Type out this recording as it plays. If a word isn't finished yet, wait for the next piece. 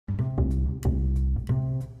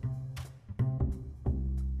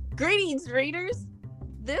Greetings, readers.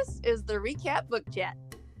 This is the Recap Book Chat.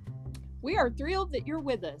 We are thrilled that you're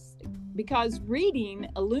with us because reading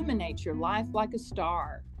illuminates your life like a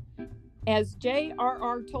star. As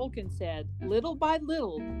J.R.R. Tolkien said, little by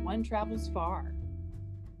little, one travels far.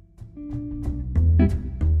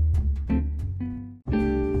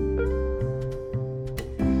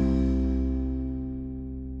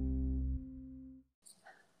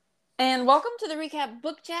 And welcome to the Recap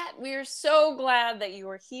Book Chat. We are so glad that you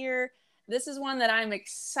are here. This is one that I'm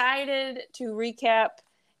excited to recap.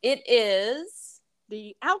 It is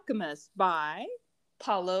The Alchemist by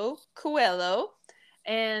Paulo Coelho.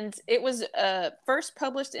 And it was first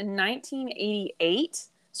published in 1988.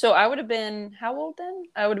 So I would have been, how old then?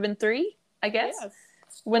 I would have been 3, I guess, Yes.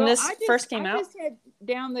 when first came out. I just had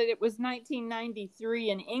down that it was 1993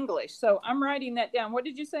 in English. So I'm writing that down. What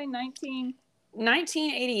did you say,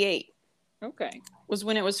 1988. Okay. Was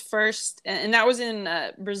when it was first, and that was in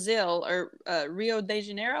Brazil, or Rio de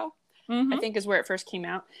Janeiro, I think is where it first came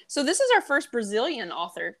out. So this is our first Brazilian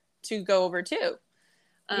author to go over too.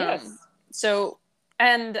 Yes. So,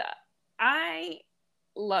 and I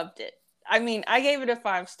loved it. I mean, I gave it a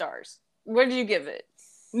 5 stars. What did you give it?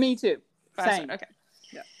 Me too. 5 Same. stars. Okay.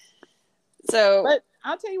 Yeah. So, but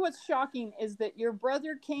I'll tell you what's shocking is that your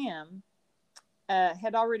brother Cam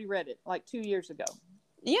had already read it like 2 years ago.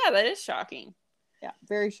 Yeah, that is shocking. Yeah,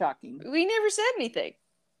 very shocking. We never said anything.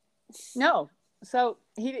 No. So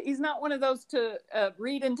he's not one of those to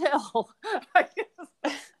read and tell, I guess.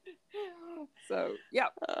 So, yeah.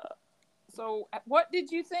 So what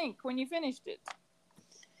did you think when you finished it?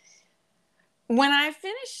 When I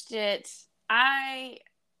finished it, I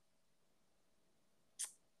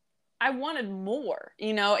wanted more.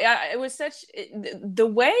 You know, it was such the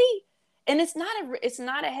way. And it's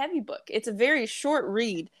not a heavy book. It's a very short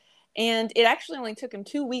read. And it actually only took him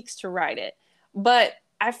 2 weeks to write it. But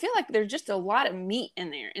I feel like there's just a lot of meat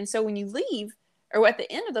in there. And so when you leave, or at the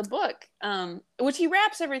end of the book, which he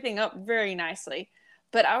wraps everything up very nicely,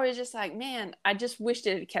 but I was just like, man, I just wished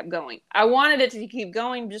it had kept going. I wanted it to keep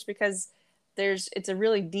going just because it's a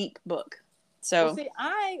really deep book. So well, see,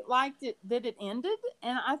 I liked it that it ended,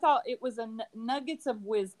 and I thought it was nuggets of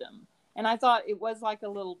wisdom. And I thought it was like a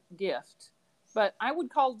little gift. But I would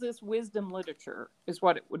call this wisdom literature is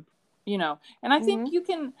what it would, And I think you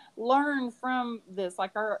can learn from this,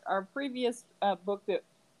 like our previous book, that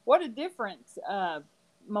what a different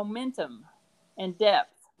momentum and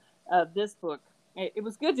depth of this book. It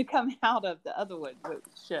was good to come out of the other one.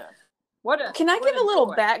 Can I give a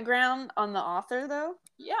little background on the author, though?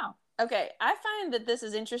 Yeah. Okay. I find that this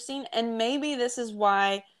is interesting, and maybe this is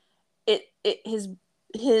why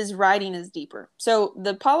his writing is deeper. So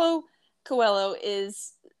the Paulo Coelho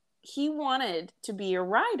he wanted to be a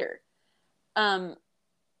writer.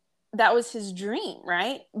 That was his dream,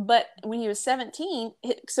 right? But when he was 17,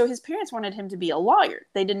 so his parents wanted him to be a lawyer.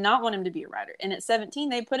 They did not want him to be a writer. And at 17,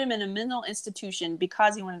 they put him in a mental institution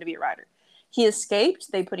because he wanted to be a writer. He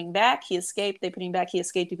escaped, they put him back, he escaped, they put him back, he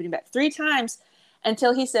escaped, they put him back 3 times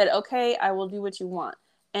until he said, okay, I will do what you want.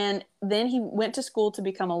 And then he went to school to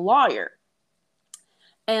become a lawyer.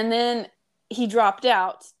 And then he dropped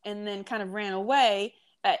out and then kind of ran away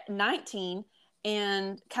at 19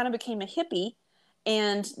 and kind of became a hippie.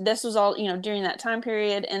 And this was all, during that time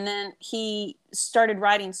period. And then he started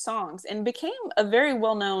writing songs and became a very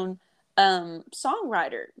well-known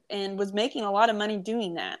songwriter and was making a lot of money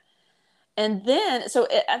doing that. And then,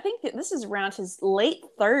 I think that this is around his late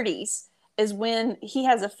 30s is when he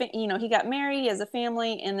has he got married, he has a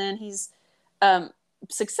family, and then he's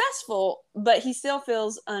successful, but he still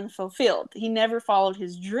feels unfulfilled. He never followed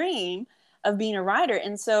his dream of being a writer.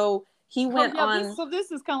 And so he went on.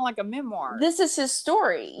 This is kind of like a memoir. This is his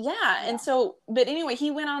story. Yeah. And so, but anyway, he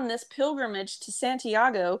went on this pilgrimage to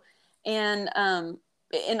Santiago, and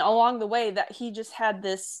along the way that he just had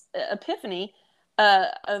this epiphany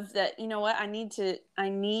of that, you know what, I need to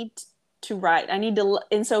write.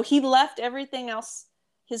 And so he left everything else,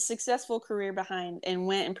 his successful career behind, and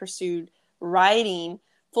went and pursued writing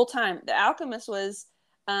full time. The Alchemist was,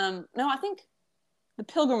 I think the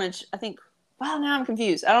pilgrimage, well, now I'm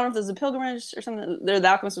confused. I don't know if this was a pilgrimage or something. The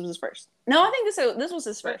Alchemist was his first. No, I think this was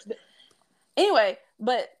his first. Anyway,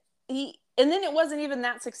 but and then it wasn't even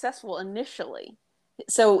that successful initially.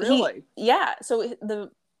 So really? So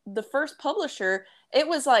the first publisher, it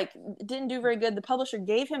was like, didn't do very good. The publisher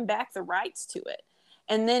gave him back the rights to it.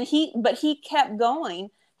 And then he kept going.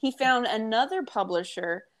 He found another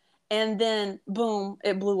publisher, and then boom,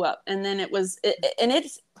 it blew up. And then I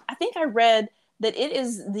think I read that it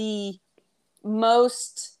is the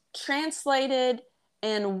most translated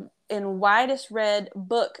and widest read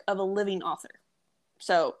book of a living author.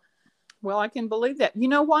 So Well, I can believe that. You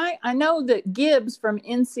know why? I know that Gibbs from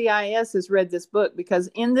NCIS has read this book, because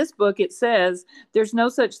in this book it says there's no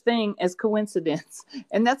such thing as coincidence.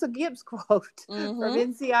 And that's a Gibbs quote from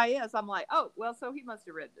NCIS. I'm like, oh, well, so he must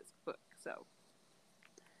have read this book. So,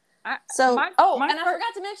 and I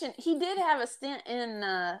forgot to mention, he did have a stint in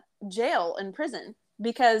jail, in prison,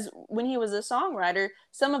 because when he was a songwriter,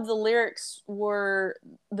 some of the lyrics were,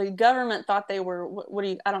 the government thought they were,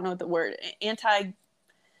 I don't know the word, anti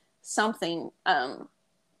something.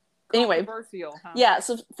 Anyway, controversial, huh? Yeah,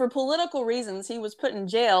 so for political reasons, he was put in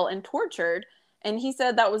jail and tortured, and he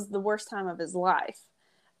said that was the worst time of his life.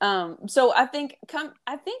 So I think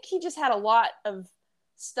he just had a lot of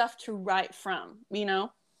stuff to write from, you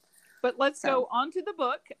know. But let's go on to the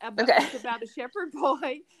book. It's about a shepherd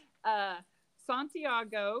boy,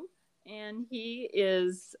 Santiago, and he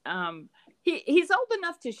is he's old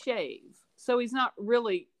enough to shave. So he's not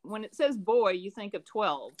really, when it says boy, you think of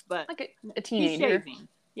 12, but like a teenager. He's shaving.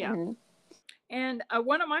 Yeah. Mm-hmm. And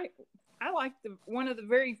one of the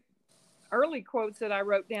very early quotes that I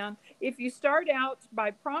wrote down: if you start out by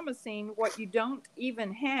promising what you don't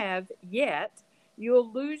even have yet,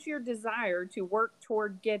 you'll lose your desire to work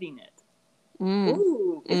toward getting it.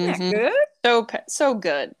 Ooh, isn't that good? So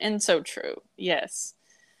good and so true. Yes.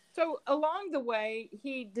 So along the way,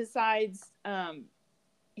 he decides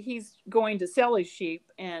he's going to sell his sheep,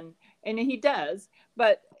 and he does,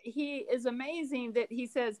 but he is amazing that he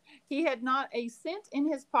says he had not a cent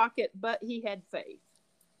in his pocket, but he had faith.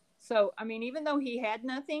 So, I mean, even though he had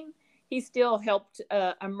nothing, he still helped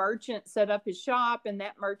a merchant set up his shop, and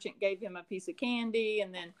that merchant gave him a piece of candy,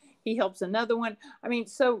 and then he helps another one. I mean,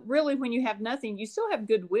 so really, when you have nothing, you still have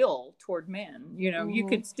goodwill toward men. You know, you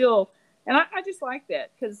could still, and I just like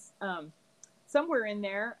that, because somewhere in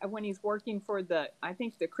there, when he's working for the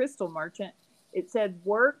crystal merchant, it said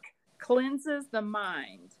work cleanses the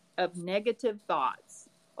mind of negative thoughts.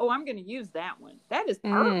 Oh, I'm going to use that one. That is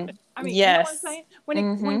perfect. I mean, yes. You know what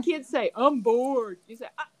I'm saying? When kids say, I'm bored, you say,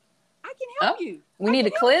 I can help you. We need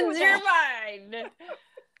to cleanse your mind.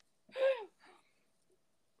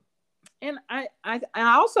 And I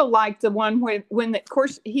also like the one when of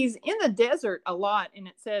course, he's in the desert a lot, and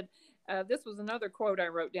it said, this was another quote I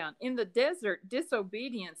wrote down: in the desert,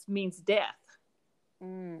 disobedience means death.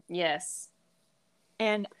 Yes.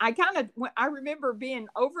 And I remember being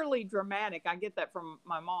overly dramatic. I get that from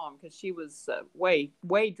my mom, because she was way,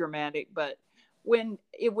 way dramatic. But when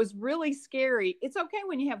it was really scary, it's okay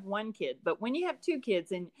when you have one kid, but when you have two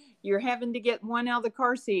kids and you're having to get one out of the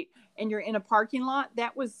car seat and you're in a parking lot,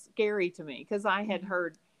 that was scary to me, because I had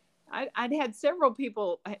heard, I'd had several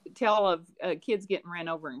people tell of kids getting ran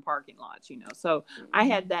over in parking lots, you know. So I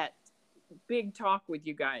had that big talk with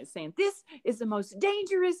you guys saying, this is the most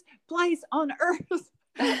dangerous place on earth.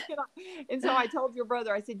 And so I told your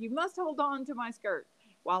brother, I said, you must hold on to my skirt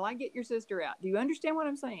while I get your sister out. Do you understand what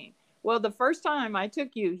I'm saying? Well, the first time I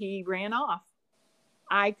took you, he ran off.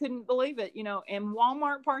 I couldn't believe it, you know, in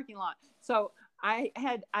Walmart parking lot. So I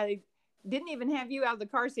didn't even have you out of the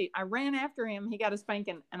car seat. I ran after him. He got a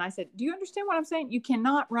spanking. And I said, do you understand what I'm saying? You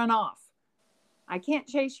cannot run off. I can't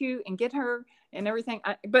chase you and get her and everything.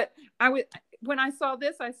 When I saw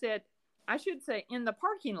this, I said, I should say, in the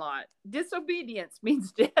parking lot, disobedience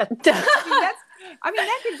means death. I mean,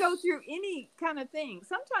 that could go through any kind of thing.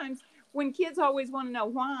 Sometimes when kids always want to know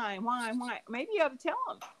why, maybe you ought to tell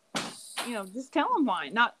them, you know, just tell them why,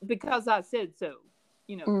 not because I said so,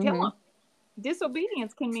 you know, tell them.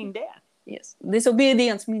 Disobedience can mean death. Yes.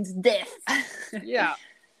 Disobedience means death. Yeah.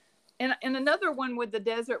 And another one with the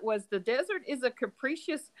desert was, the desert is a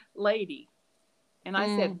capricious lady. And I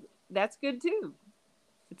said, that's good too.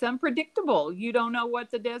 It's unpredictable. You don't know what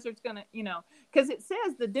the desert's going to, you know, because it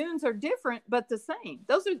says the dunes are different, but the same.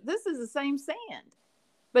 This is the same sand,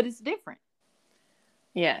 but it's different.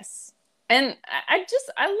 Yes. And I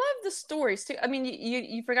love the stories too. I mean,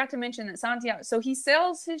 you forgot to mention that Santiago, so he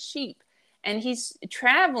sells his sheep and he's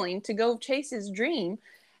traveling to go chase his dream.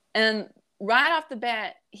 And right off the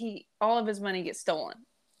bat, all of his money gets stolen.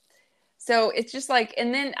 So it's just like,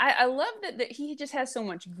 and then I love that he just has so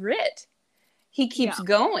much grit. He keeps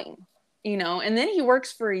going, you know, and then he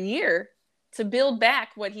works for a year to build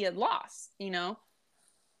back what he had lost, you know.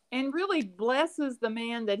 And really blesses the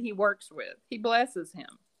man that he works with. He blesses him.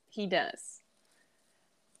 He does.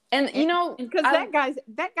 And you know, because that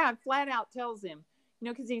guy flat out tells him, you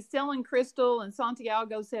know, because he's selling crystal, and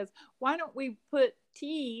Santiago says, why don't we put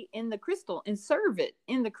tea in the crystal and serve it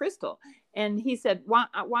in the crystal? And he said, why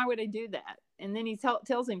would I do that? And then he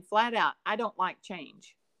tells him flat out, I don't like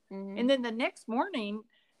change. Mm-hmm. And then the next morning,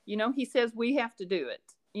 you know, he says, we have to do it.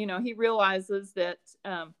 You know, he realizes that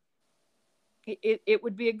it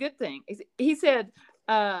would be a good thing. He said,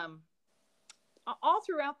 all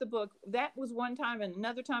throughout the book, that was one time and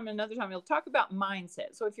another time and another time. He'll talk about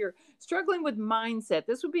mindset. So if you're struggling with mindset,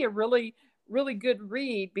 this would be a really, really good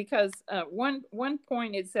read, because one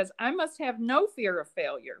point it says, I must have no fear of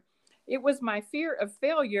failure. It was my fear of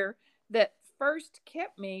failure that first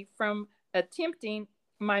kept me from attempting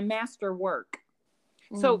my master work.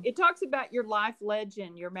 So it talks about your life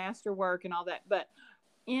legend, your master work and all that. But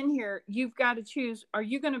in here, you've got to choose, are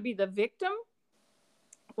you going to be the victim?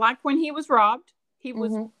 Like when he was robbed, he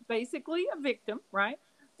was basically a victim, right?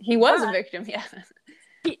 He was a victim, yeah.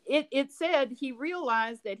 It said he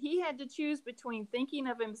realized that he had to choose between thinking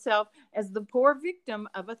of himself as the poor victim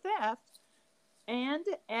of a theft and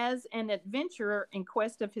as an adventurer in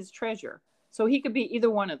quest of his treasure. So he could be either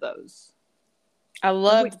one of those. I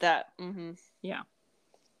loved that. Yeah.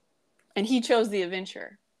 And he chose the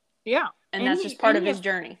adventure. Yeah. And that's just part of his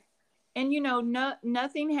journey. And,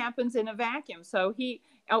 nothing happens in a vacuum. So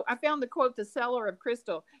I found the quote, the seller of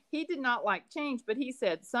crystal. He did not like change, but he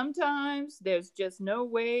said, sometimes there's just no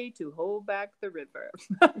way to hold back the river.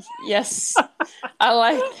 Yes. I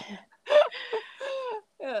like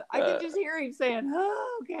that. I could just hear him saying,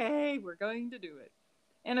 okay, we're going to do it.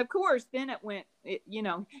 And of course, then it went,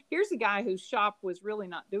 here's a guy whose shop was really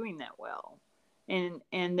not doing that well. And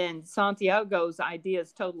then Santiago's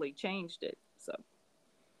ideas totally changed it. So.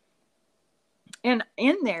 And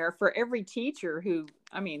in there, for every teacher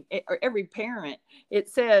or every parent, it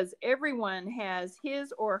says everyone has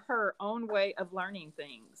his or her own way of learning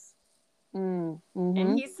things. And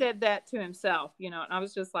he said that to himself, and I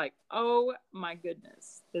was just like, oh my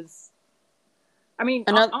goodness.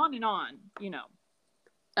 On and on,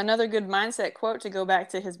 Another good mindset quote to go back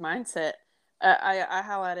to his mindset. I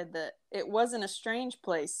highlighted that it wasn't a strange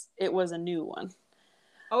place. It was a new one.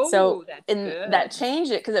 Oh, so, that's good. That changed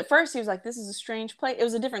it, because at first he was like, this is a strange place. It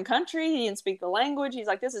was a different country. He didn't speak the language. He's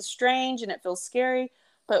like, this is strange and it feels scary.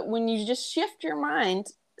 But when you just shift your mind,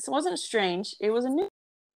 it wasn't strange. It was a new,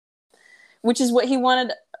 which is what he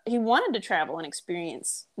wanted. He wanted to travel and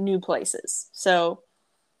experience new places. So,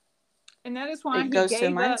 and that is why it goes to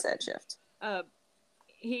a mindset shift.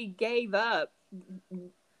 He gave up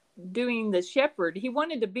doing the shepherd. He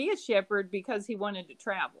wanted to be a shepherd because he wanted to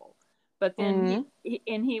travel. But then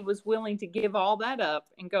he was willing to give all that up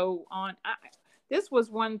and go on. This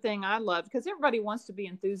was one thing I loved, because everybody wants to be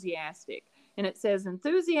enthusiastic. And it says,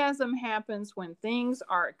 enthusiasm happens when things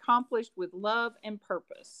are accomplished with love and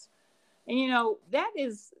purpose. And, that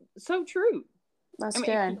is so true. That's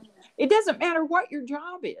good. It doesn't matter what your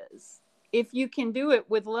job is, if you can do it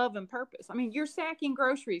with love and purpose. You're sacking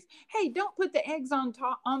groceries. Hey, don't put the eggs on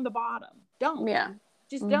the bottom. Don't. Yeah.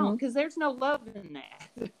 Just don't, because there's no love in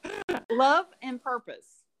that. Love and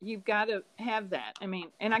purpose. You've got to have that.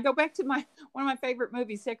 And I go back to one of my favorite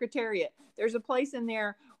movies, Secretariat. There's a place in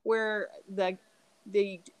there where the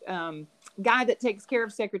guy that takes care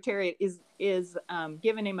of Secretariat is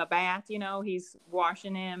giving him a bath. He's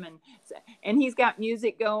washing him, and he's got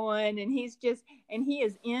music going, and he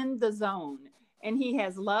is in the zone, and he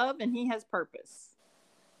has love and he has purpose.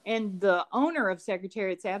 And the owner of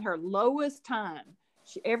Secretariat's at her lowest time.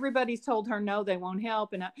 Everybody's told her no, they won't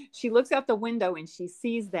help. And she looks out the window and she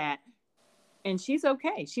sees that, and she's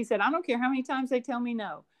okay. She said, I don't care how many times they tell me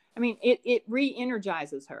no. It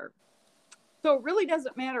re-energizes her. So it really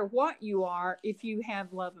doesn't matter what you are if you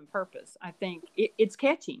have love and purpose. I think it's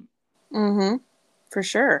catching. For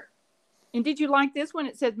sure. And did you like this one?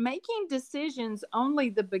 It said, making decisions only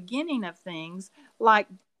the beginning of things, like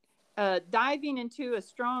diving into a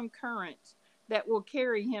strong current that will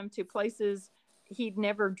carry him to places he'd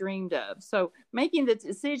never dreamed of. So making the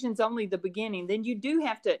decisions only the beginning, then you do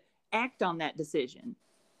have to act on that decision.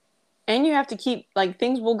 And you have to keep,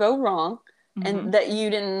 things will go wrong, and that you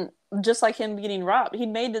didn't, just like him getting robbed. He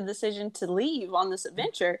made the decision to leave on this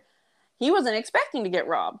adventure. He wasn't expecting to get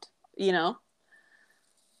robbed, But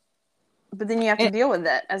then you have to deal with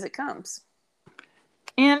that as it comes.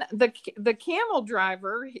 And the camel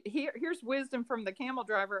driver, here's wisdom from the camel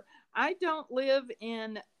driver. I don't live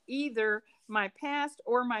in either my past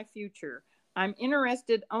or my future. I'm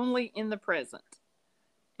interested only in the present.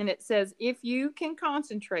 And it says, if you can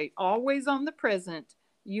concentrate always on the present,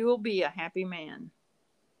 you will be a happy man.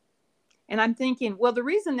 And I'm thinking, well, the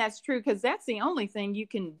reason that's true, because that's the only thing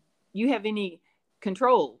you have any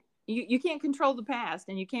control. You can't control the past,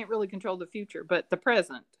 and you can't really control the future, but the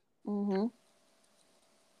present.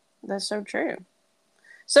 That's so true.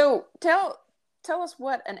 So tell us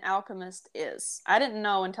what an alchemist is. I didn't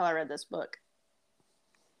know until I read this book.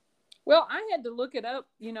 Well, I had to look it up,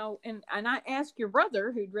 and I asked your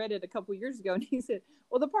brother who'd read it a couple years ago, and he said,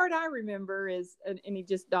 "Well, the part I remember is," and he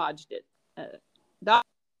just dodged it.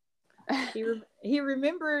 He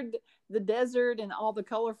remembered the desert and all the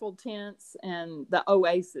colorful tents, and the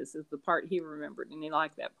oasis is the part he remembered, and he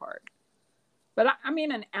liked that part. But I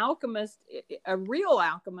mean, an alchemist, a real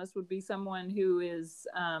alchemist, would be someone who is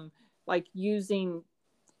like using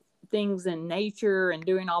things in nature and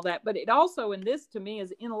doing all that. But it also, in this, to me,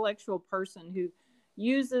 is an intellectual person who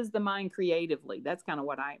uses the mind creatively. That's kind of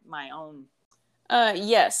what my own.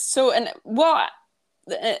 Yes. So, and well,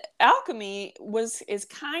 alchemy is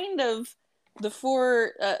kind of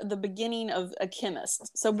the beginning of a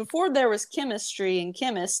chemist. So before there was chemistry and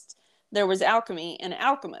chemist, there was alchemy and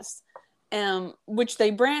alchemist, which they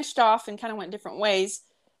branched off and kind of went different ways.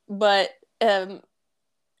 But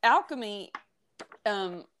alchemy,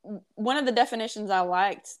 one of the definitions I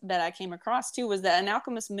liked that I came across too was that an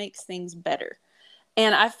alchemist makes things better.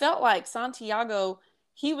 And I felt like Santiago,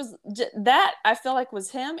 I felt like was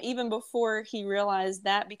him even before he realized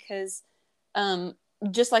that, because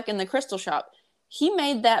just like in the crystal shop, he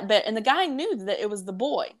made that bet, and the guy knew that it was the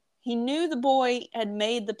boy. He knew the boy had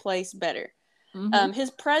made the place better. Mm-hmm. His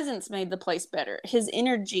presence made the place better, his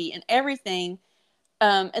energy and everything.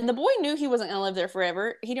 And the boy knew he wasn't going to live there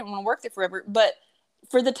forever. He didn't want to work there forever, but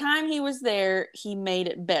for the time he was there, he made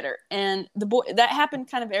it better. And the boy, that happened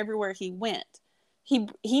kind of everywhere he went.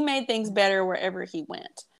 He made things better wherever he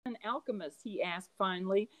went. An alchemist, he asked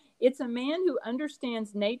finally, it's a man who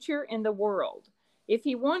understands nature and the world. If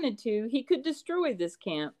he wanted to, he could destroy this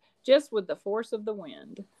camp just with the force of the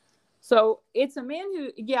wind. So it's a man who,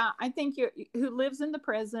 I think who lives in the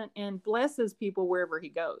present and blesses people wherever he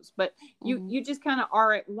goes. But you just kind of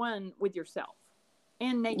are at one with yourself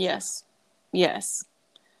and nature. Yes.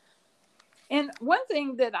 And one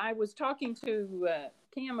thing that I was talking to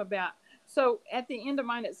Cam about, so at the end of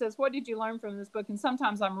mine, it says, what did you learn from this book? And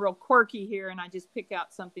sometimes I'm real quirky here and I just pick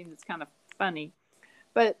out something that's kind of funny.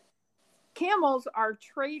 But camels are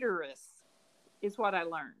traitorous is what I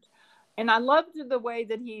learned. And I loved the way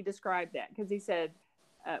that he described that, because he said,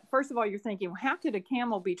 first of all, you're thinking, well, how could a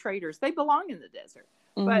camel be traitors? They belong in the desert.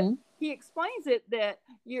 Mm-hmm. But he explains it that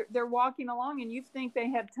they're walking along and you think they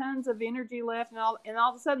have tons of energy left, and all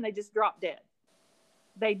of a sudden they just drop dead.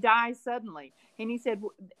 They die suddenly. And he said,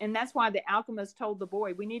 and that's why the alchemist told the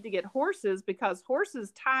boy, we need to get horses, because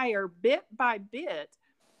horses tire bit by bit.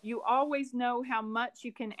 You always know how much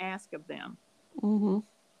you can ask of them. Mm-hmm.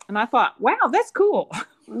 And I thought, wow, that's cool.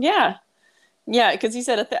 Yeah, because he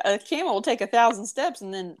said a camel will take 1,000 steps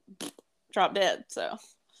and then drop dead. So,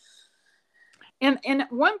 and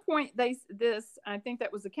at one point, I think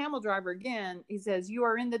that was the camel driver again. He says, you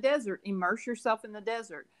are in the desert. Immerse yourself in the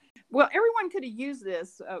desert. Well, everyone could have used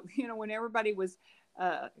this, when everybody was,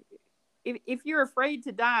 if you're afraid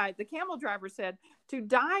to die, the camel driver said, to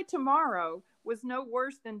die tomorrow was no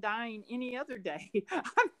worse than dying any other day.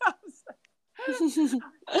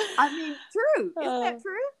 I mean, true. Isn't that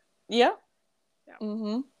true? Yeah.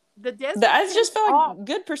 Mm-hmm. The desert. I just felt like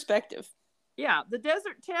good perspective. Yeah. The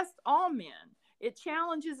desert tests all men. It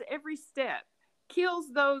challenges every step,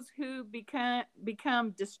 kills those who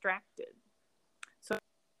become distracted. So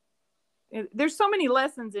there's so many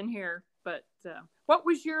lessons in here, but what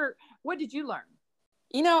did you learn?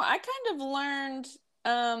 I kind of learned,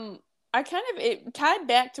 it tied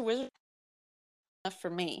back to Wizard for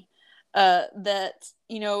me. That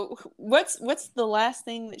what's the last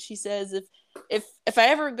thing that she says? If I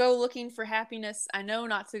ever go looking for happiness, I know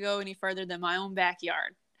not to go any further than my own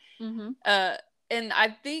backyard. Mm-hmm. And I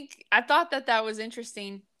thought that was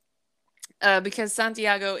interesting, because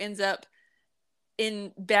Santiago ends up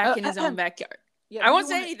in his own backyard. Yeah, I won't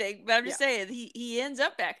say anything, but I'm just saying he ends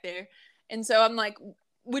up back there, and so I'm like,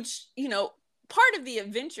 which part of the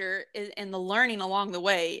adventure and the learning along the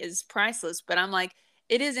way is priceless. But I'm like,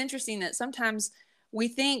 it is interesting that sometimes we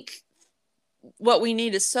think what we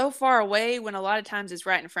need is so far away when a lot of times it's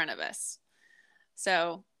right in front of us.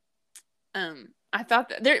 So, I thought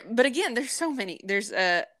that but again, there's so many. There's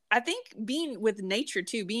I think being with nature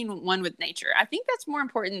too, being one with nature. I think that's more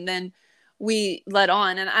important than we let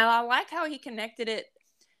on. And I like how he connected it.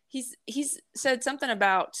 He's said something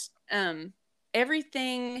about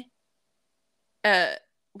everything. I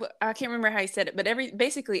can't remember how he said it, but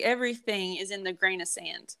basically everything is in the grain of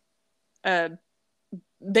sand.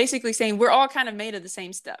 Basically saying we're all kind of made of the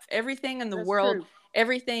same stuff. Everything in the world, true.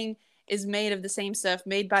 Everything is made of the same stuff,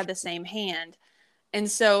 made by the same hand. And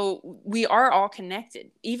so we are all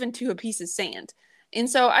connected, even to a piece of sand. And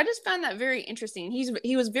so I just found that very interesting.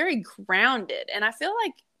 He was very grounded. And I feel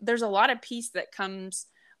like there's a lot of peace that comes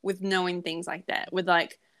with knowing things like that, with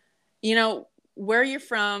like, you know, where you're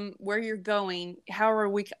from, where you're going, how are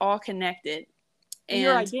we all connected? And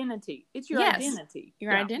your identity. It's your identity.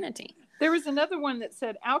 Your identity. There was another one that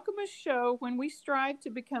said, alchemists show when we strive to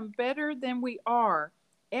become better than we are,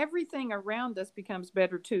 everything around us becomes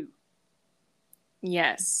better too.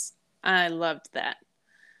 Yes. I loved that.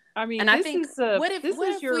 I mean, and I think, what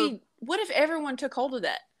if everyone took hold of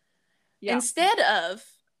that? Yeah. Instead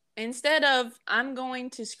of I'm going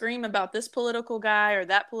to scream about this political guy or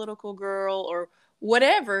that political girl or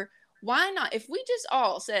whatever, why not? If we just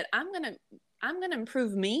all said, I'm going to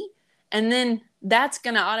improve me, and then that's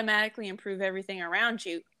going to automatically improve everything around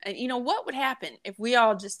you. And you know, what would happen if we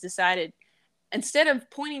all just decided, instead of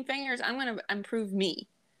pointing fingers, I'm going to improve me?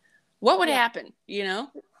 What would happen, you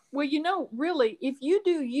know? Well, you know, really, if you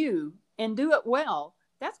do you and do it well,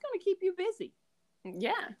 that's going to keep you busy.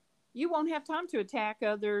 Yeah. You won't have time to attack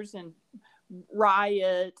others and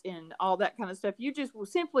riot and all that kind of stuff. You just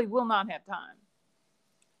simply will not have time.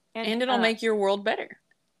 And it'll make your world better.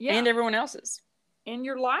 Yeah. And everyone else's. And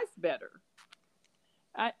your life better.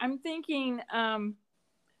 I'm thinking,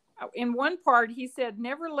 in one part, he said,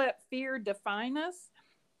 never let fear define us.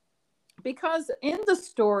 Because in the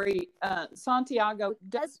story, Santiago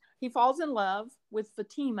he falls in love with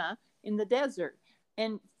Fatima in the desert.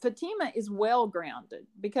 And Fatima is well grounded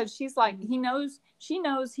because she's like, she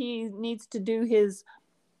knows he needs to do his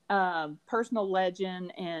personal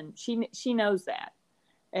legend, and she knows that.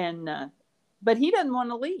 And but he doesn't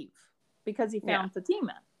want to leave because he found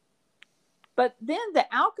Fatima. But then the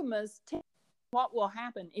alchemist tells what will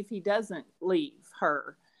happen if he doesn't leave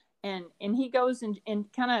her. And he goes and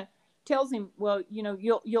kind of tells him, well, you know,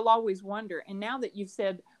 you'll always wonder. And now that you've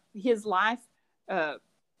said his life,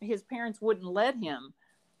 his parents wouldn't let him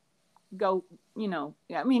go, you know,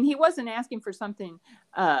 I mean, he wasn't asking for something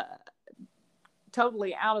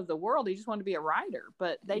totally out of the world. He just wanted to be a writer,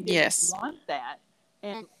 but they didn't want that.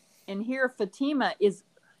 And here Fatima is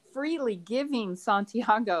freely giving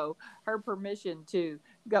Santiago her permission to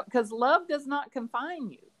go, because love does not confine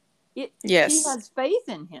you. She has faith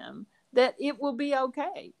in him that it will be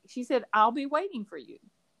okay. She said, I'll be waiting for you.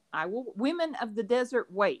 I will. Women of the desert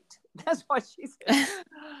wait. That's what she said.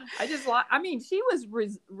 I mean, she was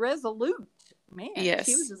resolute, man. Yes.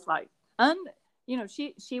 She was just like,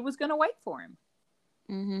 she was going to wait for him.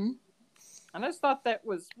 Mm-hmm. I just thought that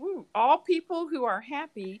was, all people who are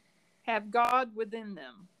happy have God within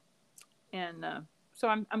them. And so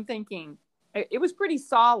I'm thinking it was pretty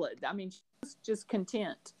solid. I mean, she was just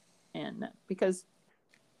content, and because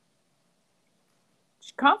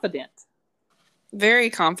she's confident. Very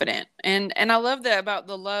confident. And I love that about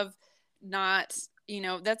the love, not, you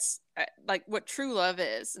know, that's like what true love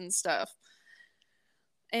is and stuff.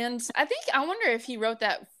 And I wonder if he wrote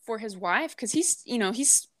that for his wife, because he's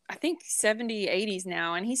I think 70, 80s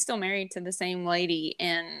now, and he's still married to the same lady.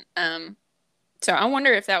 And so I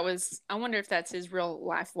wonder if that's his real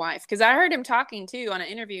life wife, because I heard him talking too on an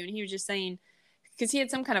interview, and he was just saying, because he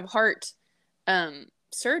had some kind of heart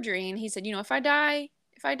surgery, and he said, you know, if I died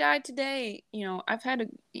today, you know, I've had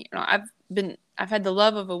the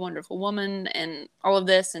love of a wonderful woman and all of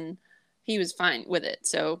this, and he was fine with it.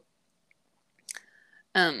 So,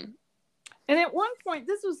 and at one point,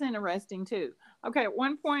 this was interesting too. Okay, at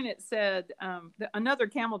one point it said, another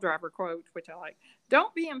camel driver quote, which I like: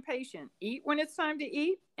 "Don't be impatient. Eat when it's time to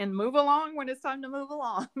eat, and move along when it's time to move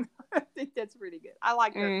along." I think that's pretty good. I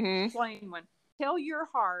like the plain one. Tell your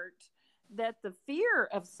heart that the fear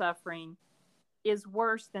of suffering is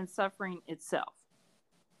worse than suffering itself.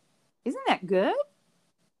 Isn't that good?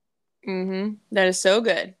 Mm-hmm. That is so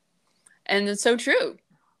good. And it's so true.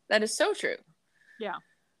 That is so true. Yeah.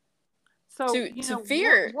 So to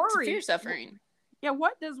fear suffering. Yeah.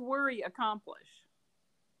 What does worry accomplish?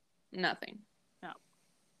 Nothing. No.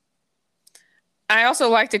 I also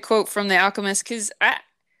like to quote from The Alchemist, because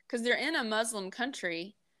they're in a Muslim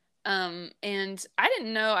country. And I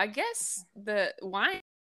didn't know, I guess the wine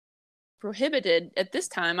prohibited at this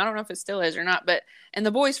time. I don't know if it still is or not, and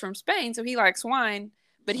the boy's from Spain, so he likes wine,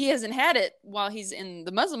 but he hasn't had it while he's in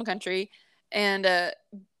the Muslim country. And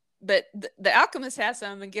but the alchemist has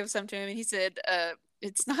some and gives some to him, and he said,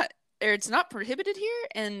 it's not prohibited here.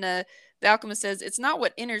 And the alchemist says, it's not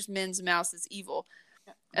what enters men's mouths that's evil,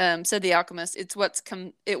 said the alchemist. It's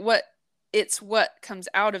what comes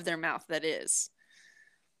out of their mouth that is.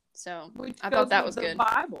 So I thought that was good.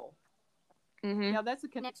 Bible. Mm-hmm. Yeah, that's a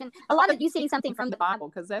connection. A lot of you see something from the Bible,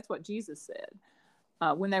 because that's what Jesus said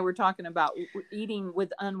when they were talking about eating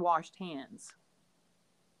with unwashed hands.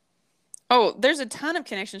 Oh, there's a ton of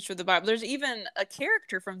connections to the Bible. There's even a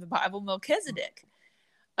character from the Bible, Melchizedek.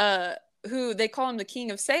 who they call him the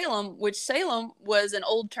King of Salem, which Salem was an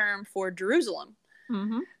old term for Jerusalem.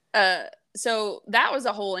 Mm-hmm. So that was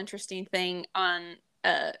a whole interesting thing on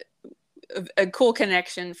a cool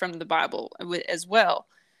connection from the Bible as well.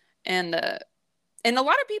 And a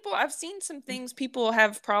lot of people, I've seen some things people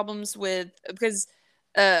have problems with, because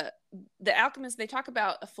the alchemists, they talk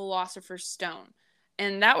about a philosopher's stone,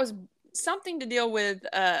 and that was something to deal with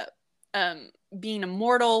being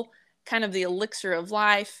immortal, kind of the elixir of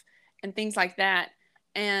life and things like that.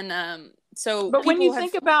 And but when you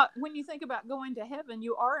think about going to heaven,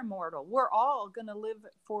 you are immortal. We're all going to live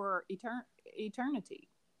for eternity.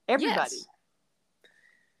 Everybody. Yes.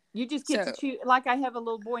 You just get to choose. Like, I have a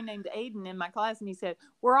little boy named Aiden in my class, and he said,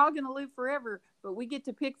 we're all going to live forever, but we get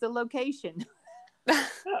to pick the location.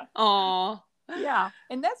 Aw. Yeah.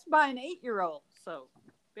 And that's by an 8-year-old. So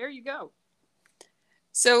there you go.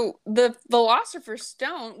 So the Philosopher's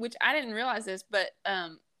Stone, which I didn't realize this, but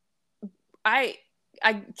because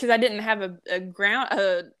I didn't have a ground,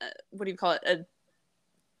 what do you call it? A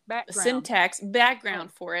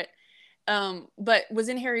background for it. But was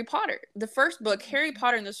in Harry Potter. The first book, Harry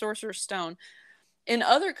Potter and the Sorcerer's Stone. In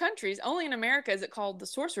other countries, only in America is it called the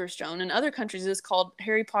Sorcerer's Stone. In other countries, it's called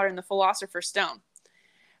Harry Potter and the Philosopher's Stone.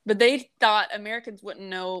 But they thought Americans wouldn't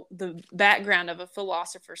know the background of a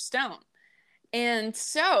Philosopher's Stone. And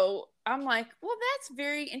so I'm like, well, that's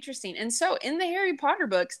very interesting. And so in the Harry Potter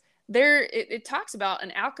books, it talks about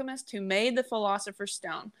an alchemist who made the Philosopher's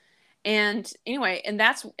Stone. And anyway, and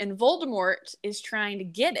Voldemort is trying to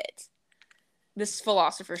get it, this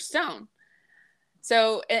Philosopher's Stone.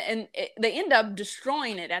 So, they end up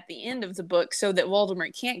destroying it at the end of the book so that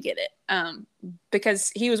Voldemort can't get it,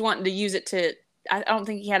 because he was wanting to use it to, I don't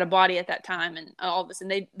think he had a body at that time and all this, and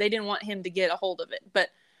they didn't want him to get a hold of it. But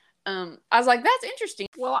I was like, that's interesting.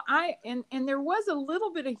 Well, and there was a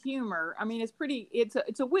little bit of humor. I mean,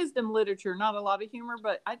 it's a wisdom literature, not a lot of humor,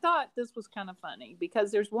 but I thought this was kind of funny,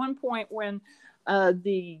 because there's one point when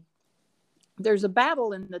there's a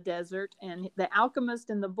battle in the desert, and the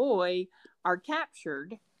alchemist and the boy are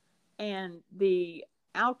captured, and the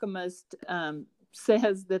alchemist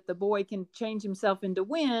says that the boy can change himself into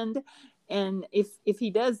wind, and if he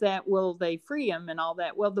does that, will they free him and all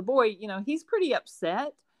that? Well, the boy, he's pretty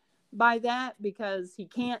upset by that, because he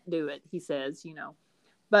can't do it, he says,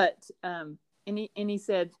 but and he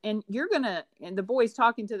said, and the boy's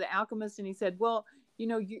talking to the alchemist, and he said, well,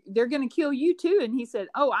 they're going to kill you too. And he said,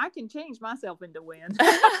 oh, I can change myself into wind.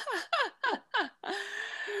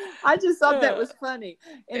 I just thought that was funny.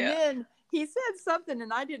 And then he said something,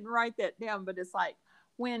 and I didn't write that down, but it's like,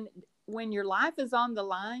 when your life is on the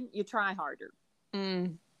line, you try harder.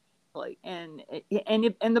 And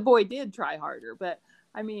the boy did try harder, but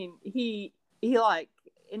I mean, he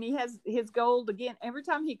has his gold again. Every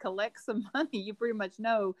time he collects some money, you pretty much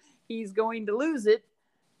know he's going to lose it,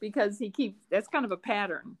 because that's kind of a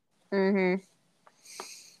pattern. Mm-hmm.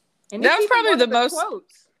 And that was probably the most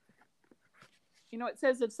quotes. It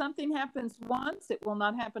says, if something happens once, it will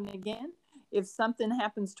not happen again. If something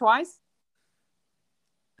happens twice,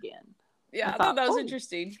 again. Yeah, I thought that was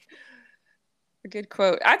interesting. A good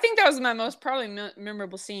quote. I think that was my most probably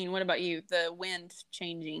memorable scene. What about you? The wind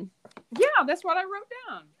changing. Yeah, that's what I wrote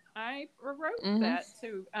down. I wrote that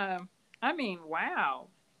too. I mean, wow.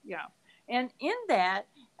 Yeah. And in that,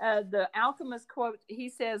 the alchemist quote, he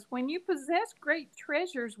says, when you possess great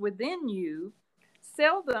treasures within you,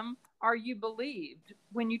 seldom are you believed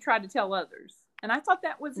when you try to tell others. And I thought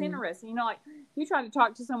that was interesting. Like, you try to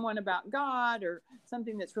talk to someone about God or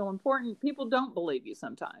something that's real important, people don't believe you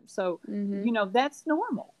sometimes. So, that's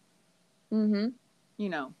normal. And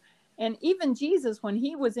even Jesus, when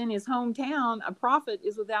he was in his hometown, a prophet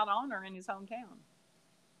is without honor in his hometown.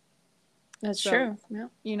 That's true.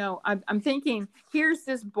 Yeah. I'm thinking, here's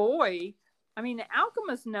this boy. I mean, the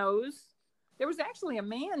alchemist knows. There was actually a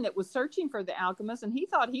man that was searching for the alchemist, and he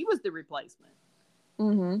thought he was the replacement.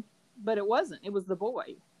 But it wasn't. It was the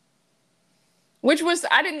boy. Which was,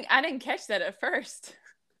 I didn't catch that at first.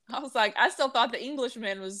 I was like, I still thought the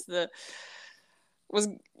Englishman was. Oh,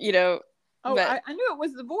 but I knew it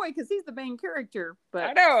was the boy, because he's the main character. But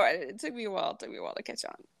I know it took me a while. To catch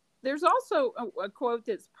on. There's also a quote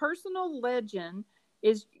that's personal legend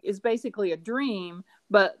is basically a dream,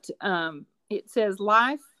 but it says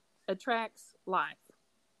life attracts life.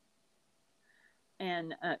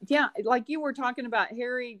 And like you were talking about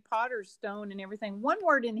Harry Potter's stone and everything. One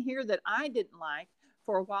word in here that I didn't like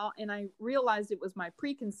for a while, and I realized it was my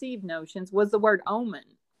preconceived notions, was the word omen.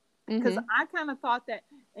 Because I kind of thought that,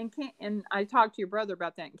 and I talked to your brother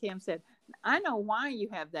about that, and Cam said, I know why you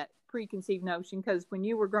have that preconceived notion, because when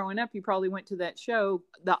you were growing up, you probably went to that show,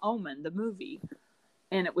 The Omen, the movie.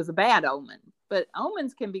 and it was a bad omen. But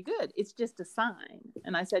omens can be good. It's just a sign.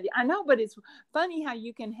 And I said, I know, but it's funny how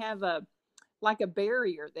you can have a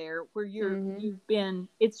barrier there where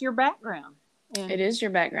it's your background. And it is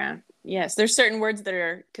your background. Yes. There's certain words that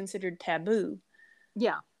are considered taboo.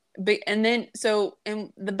 Yeah. And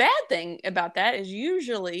the bad thing about that is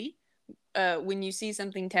usually when you see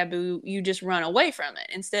something taboo, you just run away from it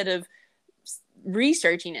instead of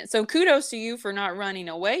researching it. So kudos to you for not running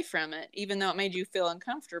away from it, even though it made you feel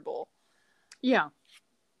uncomfortable. Yeah.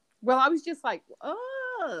 Well, I was just like,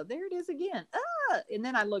 oh, there it is again. And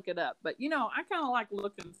then I look it up. But, I kind of like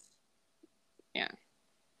looking. Yeah.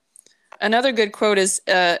 Another good quote is,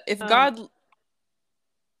 if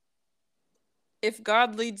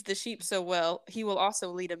God leads the sheep so well, he will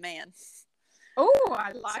also lead a man. Oh,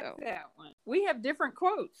 I like that one. We have different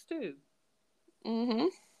quotes too. Mm-hmm.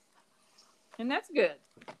 And that's good.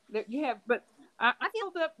 That you have, but I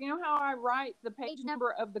filled up, how I write the page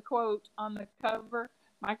number of the quote on the cover,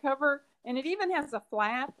 my cover, and it even has a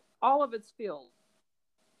flap. All of it's filled.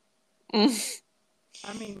 I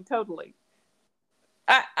mean, totally.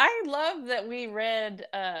 I love that we read,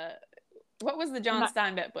 what was the John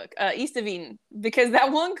Steinbeck book? East of Eden, because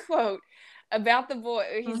that one quote about the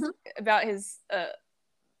boy, about his,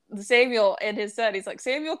 Samuel and his son. He's like,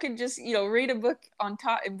 Samuel can just, read a book on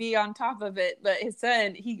top and be on top of it. But his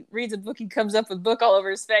son, he reads a book, he comes up with book all over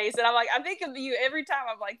his face. And I'm like, I think of you every time.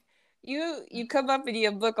 I'm like, you come up and you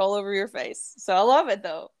have book all over your face. So I love it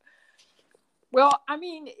though. Well, I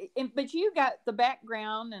mean, but you got the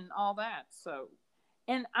background and all that. So,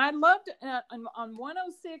 and I loved on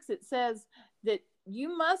 106, it says that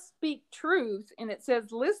you must speak truth. And it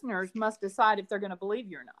says listeners must decide if they're going to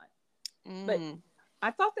believe you or not. But I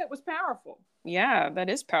thought that was powerful. Yeah, that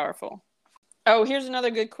is powerful. Oh, here's another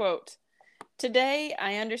good quote. Today,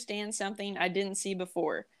 I understand something I didn't see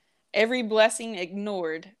before. Every blessing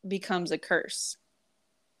ignored becomes a curse.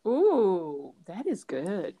 Ooh, that is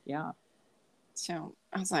good. Yeah. So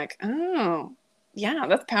I was like, oh, yeah,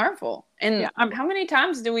 that's powerful. And how many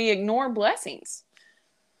times do we ignore blessings?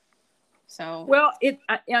 So, well,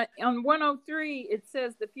 on 103, it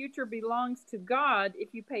says the future belongs to God.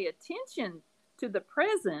 If you pay attention to the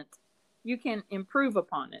present, you can improve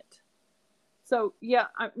upon it. So yeah,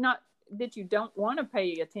 I'm not that you don't want to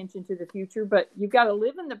pay attention to the future, but you've got to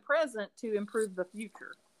live in the present to improve the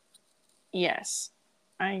future. Yes,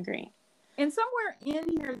 I agree. And somewhere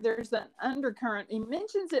in here, there's an undercurrent. He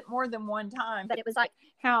mentions it more than one time, but it was like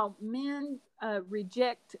how men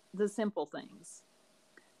reject the simple things.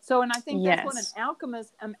 So, and I think that's what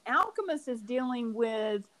an alchemist is dealing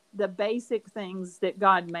with. The basic things that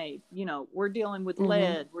God made, we're dealing with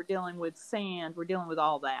lead, we're dealing with sand, we're dealing with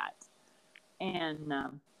all that. And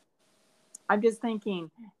I'm just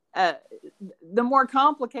thinking, the more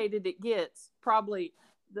complicated it gets, probably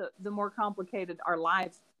the more complicated our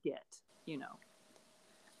lives get,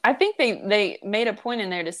 I think they made a point in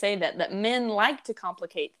there to say that men like to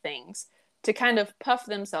complicate things to kind of puff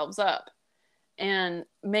themselves up and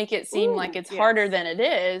make it seem like it's harder than it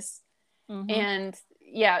is. And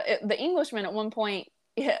the Englishman at one point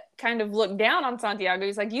kind of looked down on Santiago.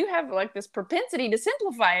 He's like, you have like this propensity to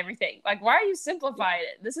simplify everything. Like, why are you simplifying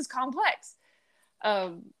it? This is complex.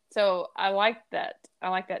 So I like that. I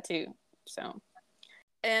like that too. So,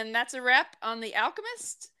 and that's a wrap on The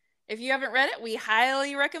Alchemist. If you haven't read it, we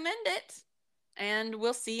highly recommend it. And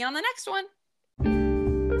we'll see you on the next one.